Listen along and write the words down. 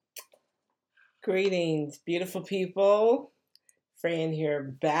Greetings, beautiful people. Fran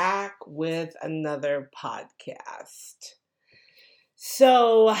here, back with another podcast.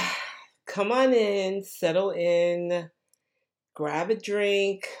 So, come on in, settle in, grab a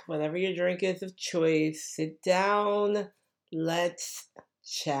drink, whatever your drink is of choice, sit down, let's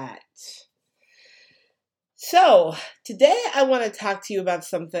chat. So, today I want to talk to you about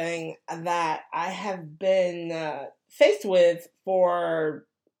something that I have been faced with for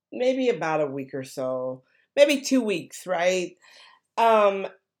maybe about a week or so, maybe 2 weeks, right? Um,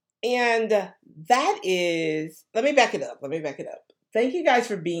 and that is, let me back it up. Thank you guys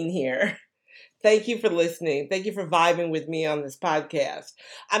for being here. Thank you for listening. Thank you for vibing with me on this podcast.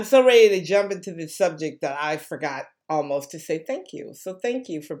 I'm so ready to jump into this subject that I forgot almost to say thank you. So thank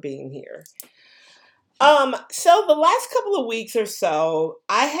you for being here. So the last couple of weeks or so,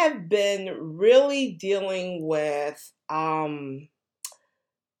 I have been really dealing with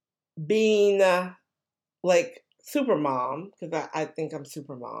being like super mom, because I think I'm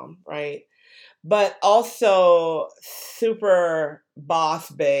super mom, right? But also super boss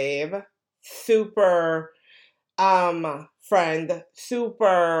babe, super friend,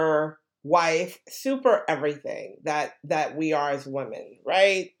 super wife, super everything that we are as women,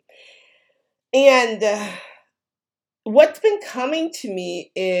 right? And what's been coming to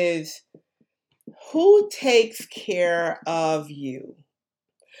me is who takes care of you?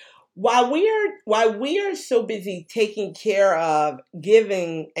 While we are so busy taking care of,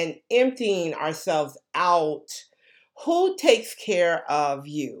 giving and emptying ourselves out, who takes care of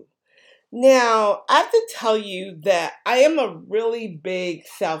you? Now, I have to tell you that I am a really big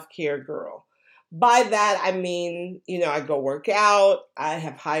self-care girl. By that, I mean, I go work out. I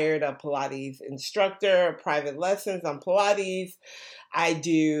have hired a Pilates instructor, private lessons on Pilates. I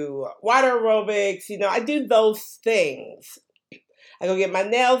do water aerobics. I do those things. I go get my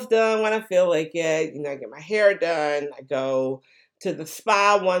nails done when I feel like it. I get my hair done. I go to the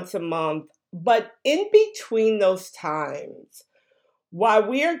spa once a month. But in between those times, while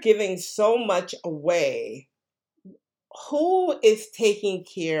we are giving so much away, who is taking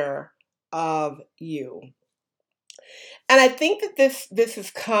care of you? And I think that this has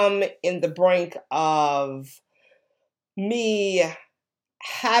come in the brink of me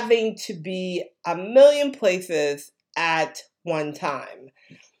having to be a million places at one time.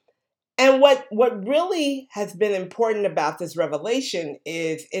 And what really has been important about this revelation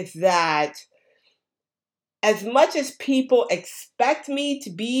is that as much as people expect me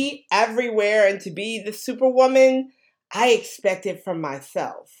to be everywhere and to be the superwoman, I expect it from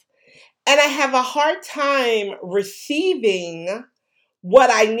myself. And I have a hard time receiving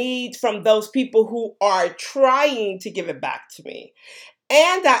what I need from those people who are trying to give it back to me.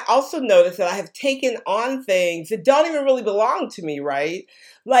 And I also notice that I have taken on things that don't even really belong to me, right?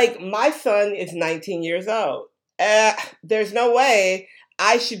 Like my son is 19 years old. There's no way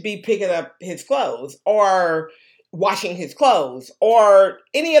I should be picking up his clothes or washing his clothes or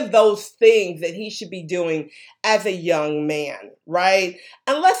any of those things that he should be doing as a young man, right?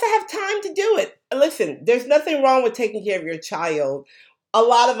 Unless I have time to do it. Listen, there's nothing wrong with taking care of your child. A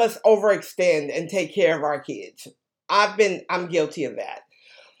lot of us overextend and take care of our kids. I'm guilty of that.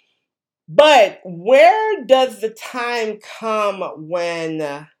 But where does the time come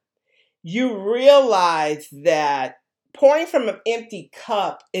when you realize that pouring from an empty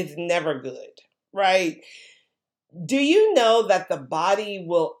cup is never good, right? Do you know that the body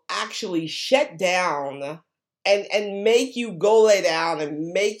will actually shut down and make you go lay down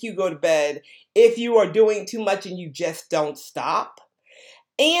and make you go to bed if you are doing too much and you just don't stop?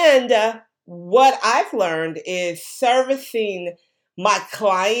 And what I've learned is servicing my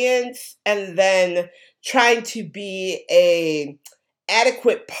clients and then trying to be a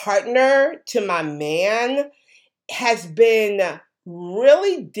adequate partner to my man has been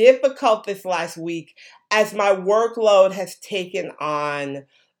really difficult this last week as my workload has taken on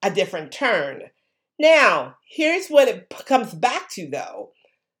a different turn. Now, here's what it comes back to though.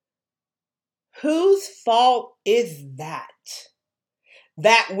 Whose fault is that?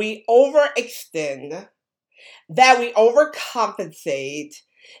 That we overextend, that we overcompensate,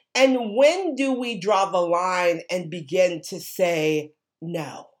 and when do we draw the line and begin to say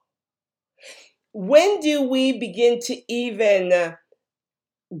no? When do we begin to even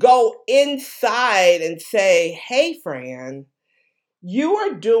go inside and say, hey, Fran, you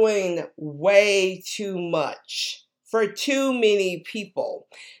are doing way too much for too many people.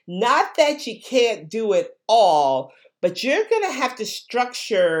 Not that you can't do it all, but you're going to have to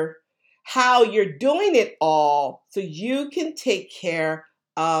structure how you're doing it all so you can take care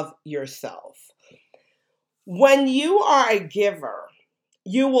of yourself. When you are a giver,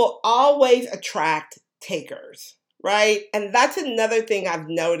 you will always attract takers, right? And that's another thing I've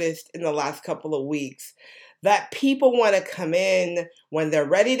noticed in the last couple of weeks, that people want to come in when they're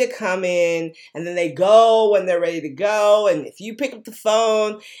ready to come in, and then they go when they're ready to go. And if you pick up the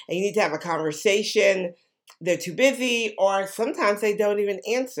phone and you need to have a conversation, they're too busy, or sometimes they don't even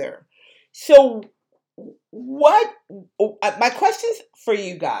answer. So, what my questions for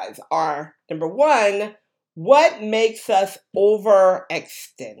you guys are: number one, what makes us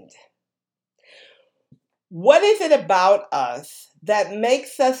overextend? What is it about us that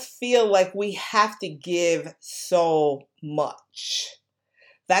makes us feel like we have to give so much?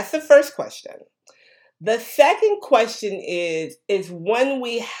 That's the first question. The second question is when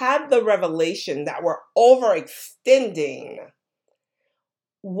we have the revelation that we're overextending,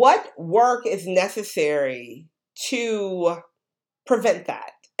 what work is necessary to prevent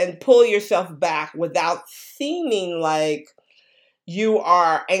that and pull yourself back without seeming like you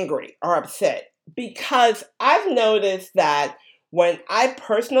are angry or upset? Because I've noticed that when I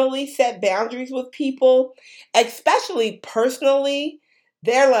personally set boundaries with people, especially personally,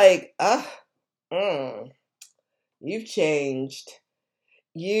 they're like, you've changed.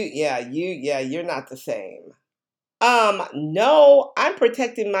 You're not the same. No, I'm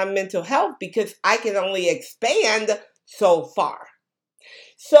protecting my mental health because I can only expand so far.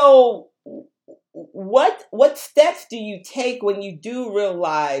 So what steps do you take when you do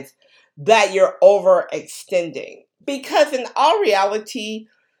realize that you're overextending? Because in all reality,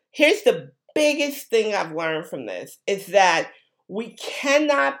 here's the biggest thing I've learned from this is that we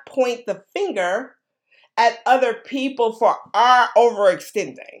cannot point the finger at other people for our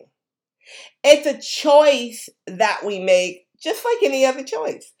overextending. It's a choice that we make just like any other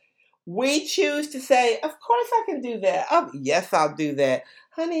choice. We choose to say, of course I can do that. Oh, yes, I'll do that.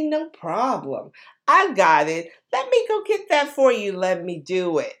 Honey, no problem. I got it. Let me go get that for you. Let me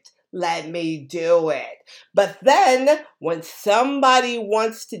do it. Let me do it. But then when somebody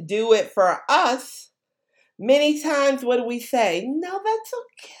wants to do it for us, many times what do we say? No, that's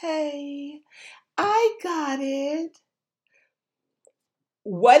okay. I got it.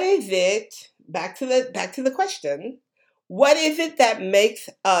 What is it? Back to the question. What is it that makes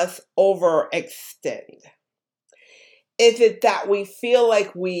us overextend? Is it that we feel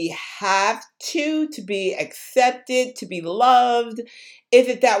like we have to be accepted, to be loved? Is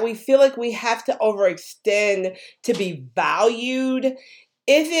it that we feel like we have to overextend to be valued?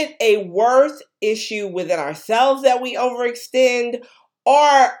 Is it a worth issue within ourselves that we overextend?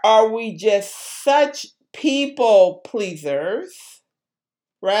 Or are we just such people pleasers,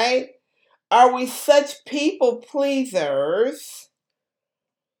 right? Are we such people pleasers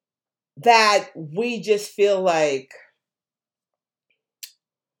that we just feel like,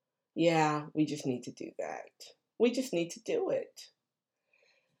 yeah, we just need to do that. We just need to do it.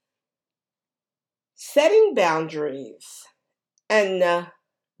 Setting boundaries and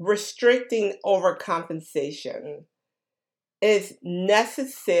restricting overcompensation is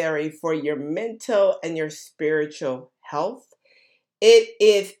necessary for your mental and your spiritual health. It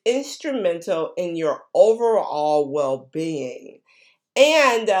is instrumental in your overall well being.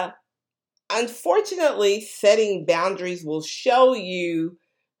 And unfortunately, setting boundaries will show you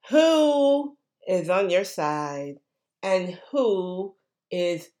who is on your side and who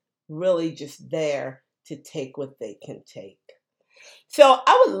is really just there to take what they can take. So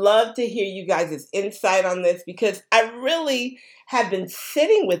I would love to hear you guys' insight on this because I really have been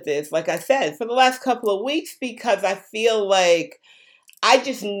sitting with this, like I said, for the last couple of weeks because I feel like I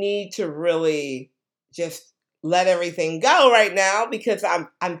just need to really just let everything go right now because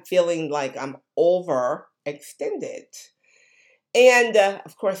I'm feeling like I'm overextended. And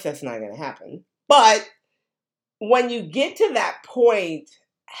of course that's not going to happen. But when you get to that point,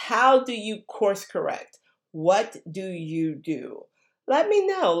 how do you course correct? What do you do? Let me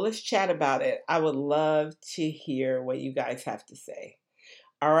know. Let's chat about it. I would love to hear what you guys have to say.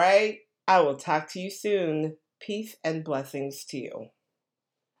 All right? I will talk to you soon. Peace and blessings to you.